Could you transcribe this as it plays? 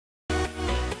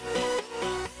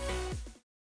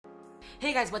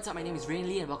Hey guys, what's up? My name is Rain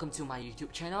Lee and welcome to my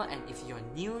YouTube channel. And if you're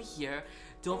new here,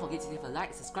 don't forget to leave a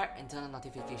like, subscribe and turn on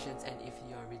notifications. And if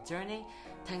you're returning,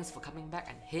 thanks for coming back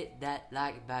and hit that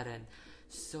like button.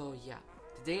 So yeah,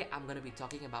 today I'm gonna be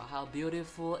talking about how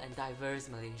beautiful and diverse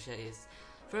Malaysia is.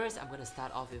 First, I'm gonna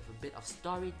start off with a bit of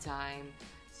story time.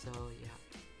 So yeah.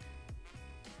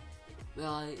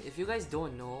 Well, if you guys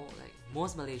don't know, like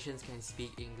most Malaysians can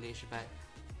speak English, but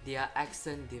their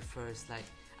accent differs. Like,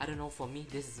 I don't know, for me,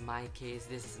 this is my case,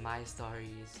 this is my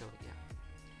story, so yeah.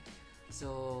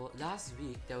 So last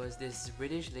week, there was this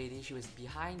British lady, she was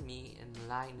behind me in the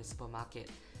line in the supermarket.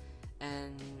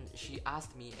 And she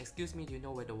asked me, "Excuse me, do you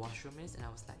know where the washroom is?" And I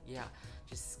was like, "Yeah,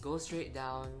 just go straight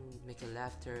down, make a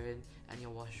left turn, and your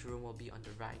washroom will be on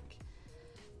the right."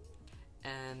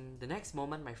 And the next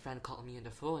moment, my friend called me on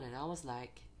the phone and I was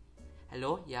like,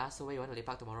 "Hello, yeah, so where you want to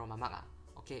lepak tomorrow, mamak ah?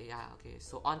 Okay, yeah, okay,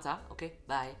 so on ah, okay,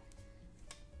 bye."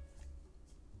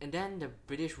 And then the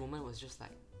British woman was just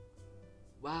like,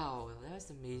 "Wow, that's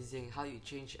amazing how you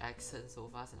change accent so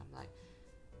fast." And I'm like,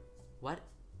 "What?"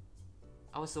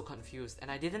 I was so confused and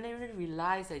I didn't even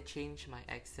realize I changed my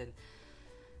accent.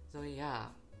 So yeah,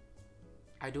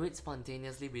 I do it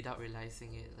spontaneously without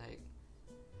realizing it. Like,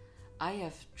 I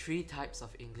have 3 types of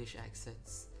English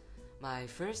accents. My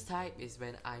first type is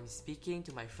when I'm speaking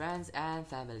to my friends and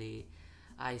family.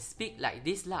 I speak like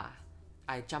this lah.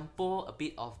 I campur a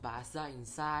bit of bahasa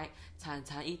inside, 掺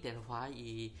一点华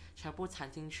语，全部掺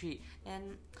进去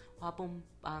and 我pun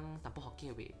tampo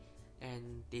Hokkien way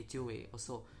and Teochew way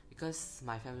also, because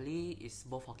my family is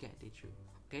both Hokkien and Teochew,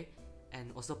 okay?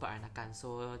 And also peranakan,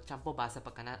 so campur bahasa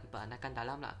peranakan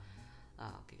dalam lah.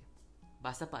 Okay.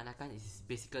 Bahasa peranakan is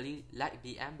basically like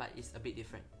BM but it's a bit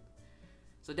different.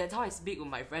 So that's how I speak with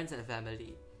my friends and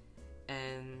family.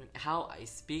 And how I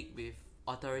speak with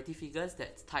authority figures,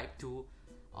 that's type 2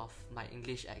 of my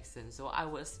English accent. So I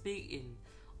will speak in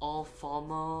all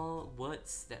formal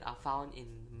words that are found in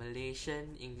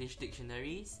Malaysian English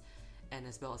dictionaries and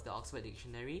as well as the Oxford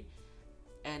Dictionary.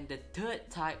 And the third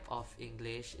type of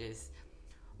English is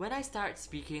when I start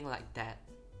speaking like that.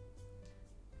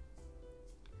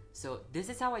 So this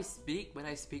is how I speak when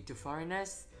I speak to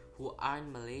foreigners who aren't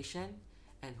Malaysian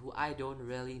and who I don't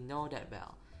really know that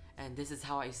well. And this is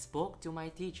how I spoke to my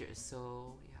teachers.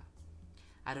 So yeah,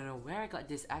 I don't know where I got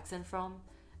this accent from,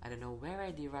 I don't know where I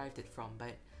derived it from,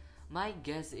 but my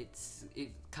guess it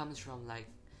comes from, like,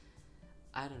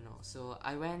 I don't know. So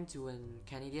I went to a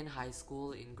Canadian high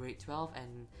school in grade 12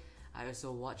 and I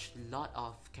also watched a lot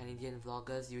of Canadian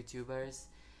vloggers, YouTubers,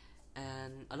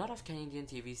 and a lot of Canadian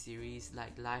TV series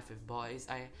like Life with Boys.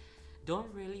 I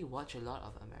don't really watch a lot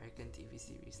of American TV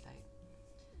series. Like,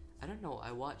 I don't know,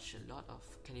 I watch a lot of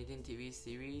Canadian TV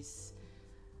series,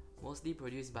 mostly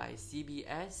produced by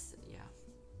CBS, yeah.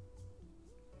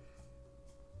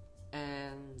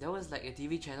 And there was like a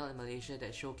TV channel in Malaysia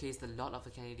that showcased a lot of the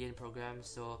Canadian programs,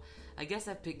 so I guess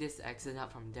I picked this accent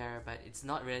up from there, but it's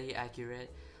not really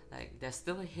accurate. Like, there's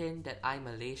still a hint that I'm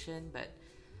Malaysian, but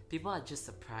people are just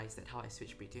surprised at how I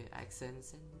switch between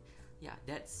accents. And yeah,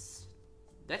 that's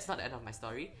not the end of my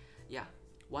story. Yeah,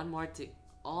 one more thing.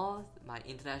 All my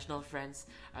international friends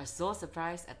are so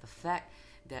surprised at the fact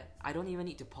that I don't even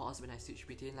need to pause when I switch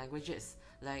between languages.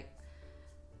 Like,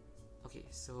 okay,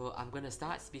 so I'm gonna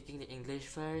start speaking the English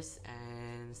first,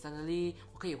 and suddenly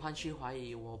我可以换去华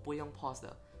语，我不用 pause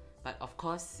的. But of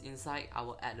course, inside I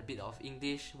will add a bit of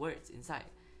English words inside.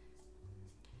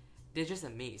 They're just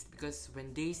amazed because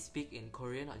when they speak in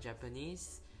Korean or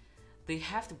Japanese, they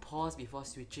have to pause before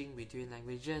switching between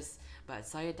languages. But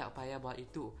saya tak payah buat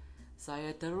itu.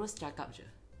 Saya terus cakap je.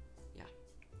 Yeah,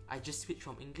 I just switch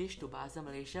from English to Bahasa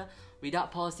Malaysia without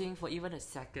pausing for even a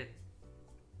second.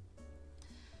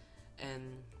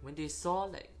 And when they saw,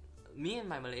 like, me and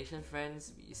my Malaysian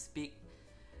friends, we speak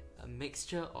a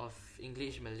mixture of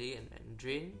English, Malay and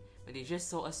Mandarin. When they just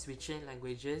saw us switching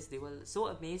languages, they were so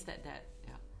amazed at that.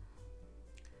 Yeah.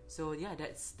 So yeah,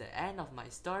 that's the end of my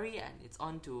story, and it's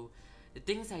on to the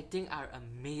things I think are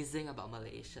amazing about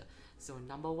Malaysia. So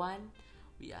number 1,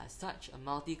 we are such a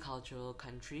multicultural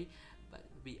country, but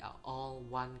we are all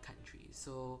one country.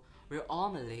 So we're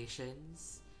all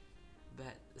Malaysians,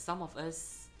 but some of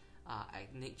us are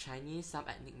ethnic Chinese, some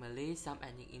ethnic Malay, some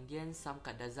ethnic Indian, some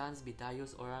Kadazans,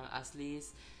 Bidayus, Orang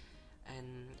Aslis, and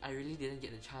I really didn't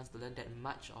get the chance to learn that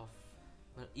much of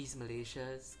East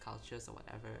Malaysia's cultures or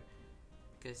whatever,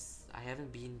 because I haven't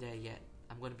been there yet.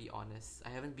 I'm gonna be honest, I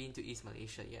haven't been to East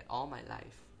Malaysia yet all my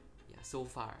life. Yeah, so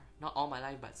far. Not all my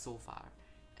life, but so far.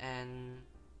 And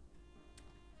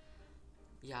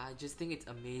yeah, I just think it's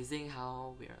amazing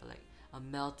how we're like a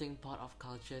melting pot of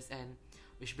cultures, and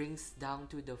which brings down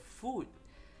to the food.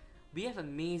 We have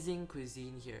amazing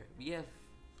cuisine here. We have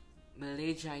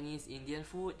Malay, Chinese, Indian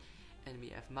food, and we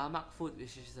have mamak food,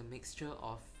 which is a mixture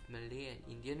of Malay and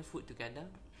Indian food together.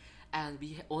 And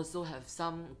we also have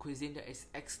some cuisine that is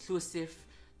exclusive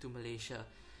to Malaysia.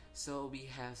 So we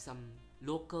have some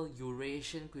local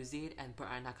Eurasian cuisine and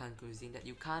Peranakan cuisine that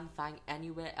you can't find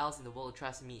anywhere else in the world,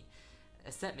 trust me.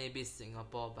 Except maybe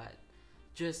Singapore, but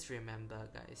just remember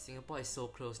guys, Singapore is so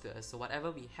close to us, so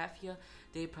whatever we have here,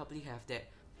 they probably have that.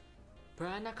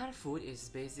 Peranakan food is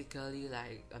basically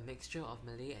like a mixture of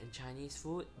Malay and Chinese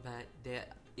food, but there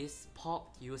is pork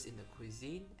used in the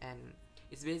cuisine, and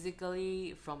it's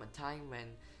basically from a time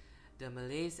when the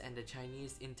Malays and the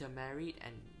Chinese intermarried,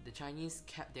 and the Chinese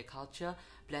kept their culture,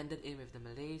 blended in with the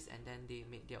Malays, and then they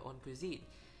made their own cuisine.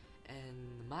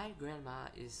 And my grandma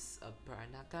is a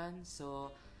Peranakan,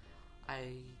 so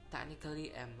I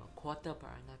technically am a quarter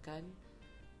Peranakan.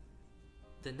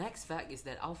 The next fact is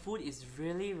that our food is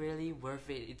really worth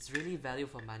it. It's really value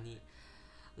for money.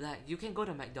 Like, you can go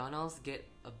to McDonald's, get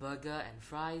a burger and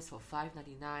fries for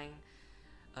 $5.99,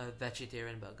 a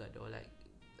vegetarian burger though. Like,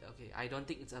 okay, I don't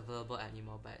think it's available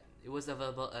anymore, but it was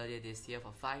available earlier this year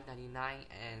for $5.99,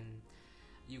 and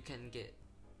you can get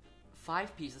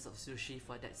 5 pieces of sushi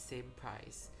for that same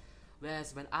price.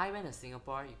 Whereas when I went to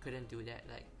Singapore, you couldn't do that.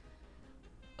 Like,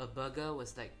 a burger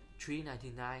was like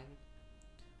 $3.99.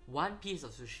 One piece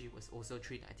of sushi was also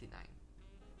 $3.99.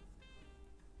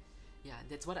 Yeah,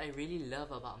 that's what I really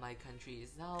love about my country,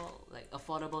 is how like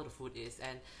affordable the food is.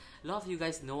 And a lot of you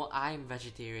guys know I'm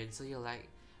vegetarian, so you're like,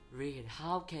 Rain,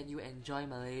 how can you enjoy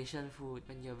Malaysian food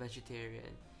when you're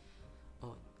vegetarian?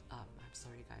 Oh, I'm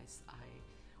sorry guys, I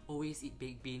always eat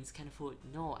baked beans kind of food.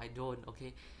 No, I don't,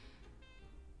 okay?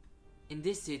 In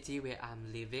this city where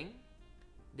I'm living,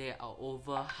 there are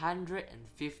over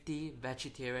 150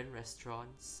 vegetarian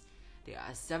restaurants. There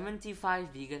are 75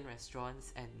 vegan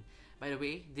restaurants, and by the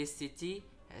way, this city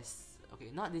has, okay,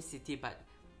 not this city, but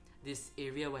this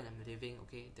area where I'm living,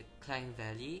 okay, the Klang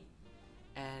Valley,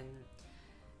 and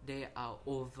there are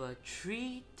over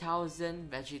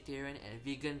 3,000 vegetarian and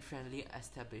vegan friendly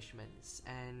establishments,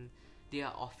 and they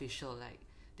are official, like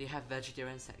they have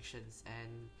vegetarian sections.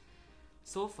 And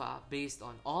so far, based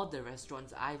on all the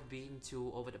restaurants I've been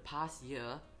to over the past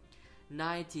year,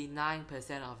 99%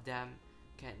 of them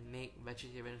can make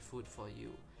vegetarian food for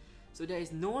you. So there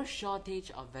is no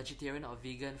shortage of vegetarian or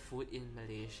vegan food in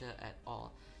Malaysia at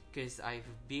all. Because I've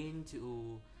been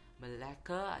to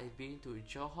Malacca, I've been to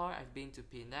Johor, I've been to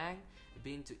Penang, I've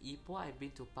been to Ipoh, I've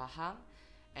been to Pahang,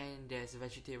 and there's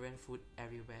vegetarian food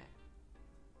everywhere.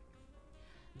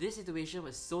 This situation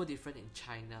was so different in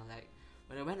China. Like,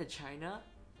 when I went to China,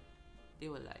 they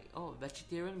were like, oh,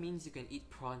 vegetarian means you can eat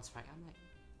prawns, right? I'm like,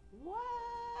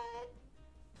 what?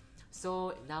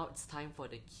 So now it's time for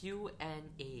the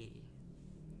Q&A.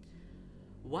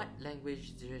 What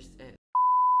language does it?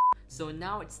 So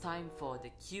now it's time for the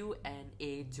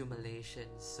Q&A to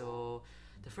Malaysians. So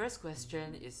the first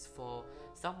question is for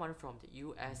someone from the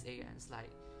USA, and it's like,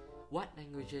 what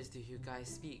languages do you guys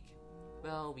speak?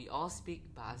 Well, we all speak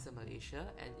Bahasa Malaysia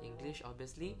and English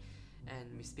obviously,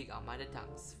 and we speak our mother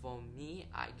tongues. For me,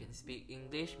 I can speak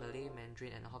English, Malay,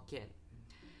 Mandarin, and Hokkien.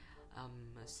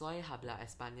 Soy habla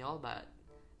Espanol, but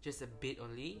just a bit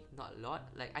only, not a lot.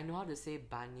 Like, I know how to say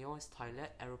baño is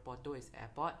toilet, aeropuerto is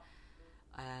airport,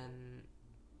 and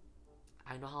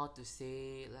I know how to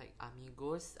say like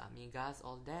amigos, amigas,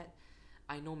 all that.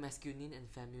 I know masculine and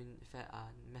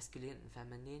masculine and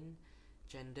feminine,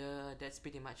 gender. That's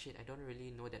pretty much it. I don't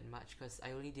really know that much because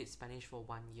I only did Spanish for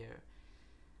 1 year.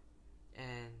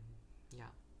 And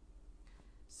yeah,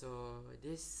 so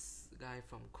this guy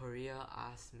from Korea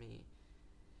asked me,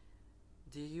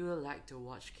 do you like to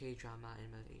watch K-drama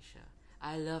in Malaysia?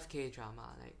 I love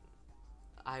K-drama. Like,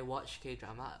 I watch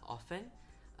K-drama often.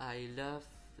 I love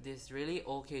this really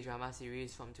old K-drama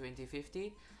series from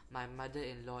 2050. My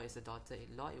mother-in-law is a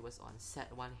daughter-in-law. It was on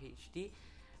Set 1 HD.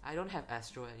 I don't have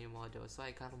Astro anymore though, so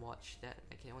I can't watch that.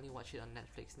 I can only watch it on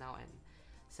Netflix now, and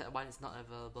Set 1 is not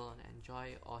available on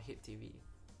Enjoy or Hip TV.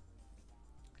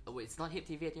 Oh wait, it's not Hip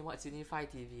TV anymore, it's Unify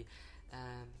TV.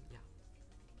 Yeah.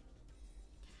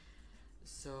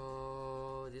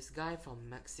 So this guy from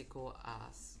Mexico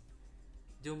asks,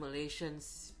 do Malaysians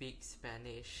speak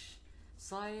Spanish?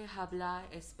 Soy habla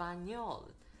español,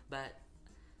 but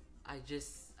I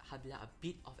just habla a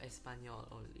bit of español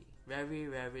only. Very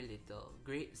little.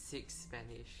 Grade 6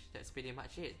 Spanish. That's pretty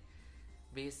much it.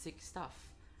 Basic stuff.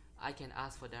 I can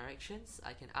ask for directions.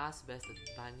 I can ask where's the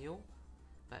baño.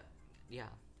 But yeah,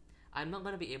 I'm not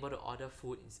gonna be able to order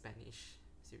food in Spanish.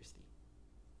 Seriously.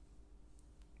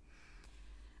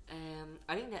 And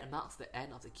I think that marks the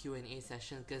end of the Q&A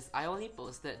session because I only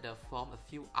posted the form a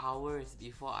few hours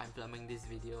before I'm filming this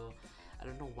video. I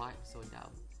don't know why I'm so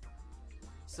dumb.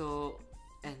 So,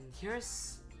 and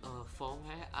here's a form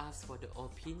where I asked for the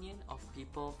opinion of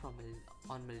people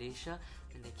on Malaysia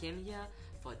when they came here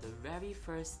for the very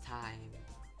first time.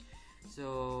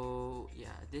 So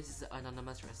yeah, this is an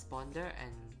anonymous responder,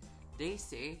 and they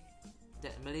say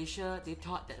that they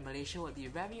thought that Malaysia would be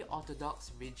very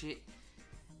orthodox, rigid,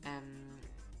 and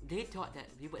they thought that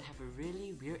we would have a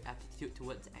really weird attitude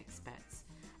towards expats.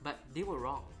 But they were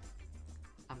wrong.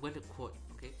 I'm going to quote,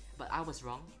 okay? But I was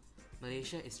wrong.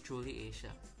 Malaysia is truly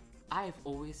Asia. I have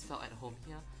always felt at home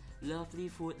here. Lovely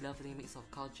food, lovely mix of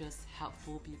cultures,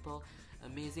 helpful people,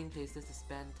 amazing places to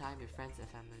spend time with friends and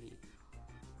family.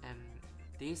 And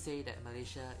they say that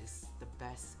Malaysia is the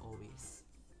best always.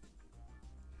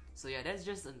 So yeah, that's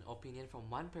just an opinion from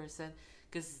one person.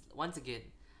 Because once again,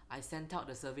 I sent out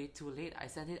the survey too late. I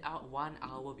sent it out 1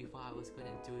 hour before I was going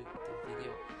to do the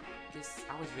video. Because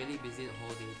I was really busy the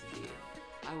whole day today.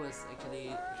 I was actually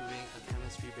doing a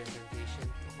chemistry presentation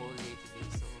the whole day today.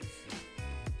 So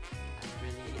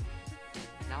yeah,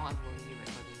 now I'm only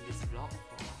recording this vlog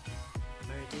for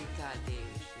Merdeka Day,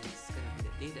 which is going to be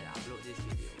the day that I upload this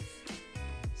video.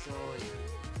 So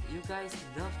yeah, you guys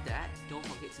love that. Don't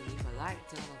forget to leave a like,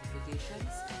 turn on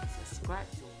notifications, and subscribe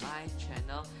to my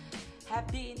channel.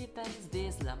 Happy Independence Day,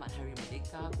 Selamat Hari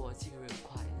Merdeka, 国庆日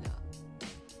快乐.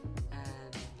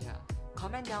 And yeah,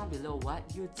 comment down below what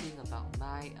you think about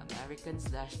my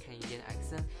American/Canadian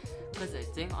accent, because I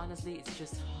think honestly it's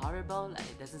just horrible and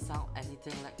it doesn't sound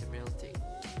anything like the real thing.